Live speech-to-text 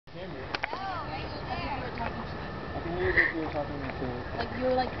sounded like you were talking to me. Like you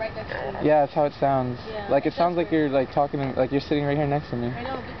were like right next to me. Yeah, that's how it sounds. Yeah, like it sounds like you're like talking, like you're sitting right here next to me. I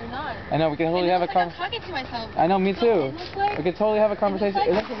know, but you're not. I know, we can totally have a conversation. I'm talking to myself. I know, me too. Like, we can totally have a conversation.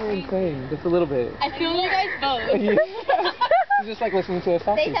 It looks like we're insane, just a little bit. I feel you guys both. You're just like listening to a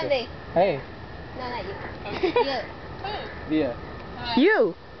song. Say something. Hey. No, not you. Okay. You. Via.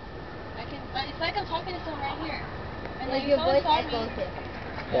 You. I can. It's like I'm talking to someone right here. And Like your voice echoes it.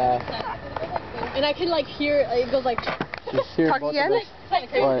 Yeah. And I can like hear it goes like. Just hear Talk both again? of us.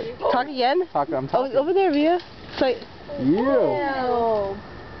 What? Talk again? I'm talking. Oh, over there, Via. It's like. Yeah.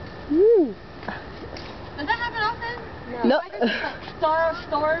 Woo. Does that happen often? No.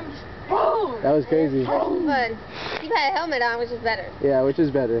 Storms. Boom. That was crazy. But you've had a helmet on, which is better. Yeah, which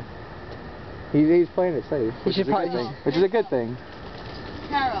is better. He's playing it safe, which is a good thing. Which is a good thing.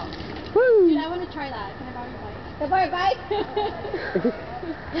 Carol. Woo. Dude, I want to try that. Can I borrow your bike? Can I borrow a bike?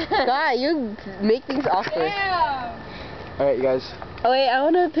 God, you make things awkward. Damn. All right, you guys. Oh wait, I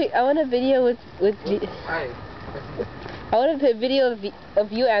want a video with Hi. I want a video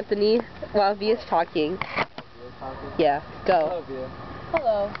of you, Anthony, while Via's talking. Yeah, go. Hello, Via.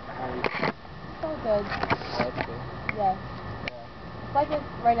 Hello. How are you? So good. Oh, that's good. Yes. Yeah. It's like it's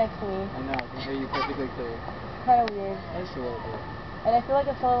right next to me. I know. I can hear you perfectly clear. Kind of weird. Just a little bit. And I feel like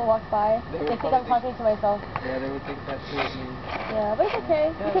if someone walks by, They they would think I'm probably talking to myself. Yeah, they would think that too is me. Yeah, but it's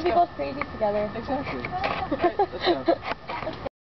okay. Yeah, We could be let's go. both crazy together. Exactly. All right, let's go.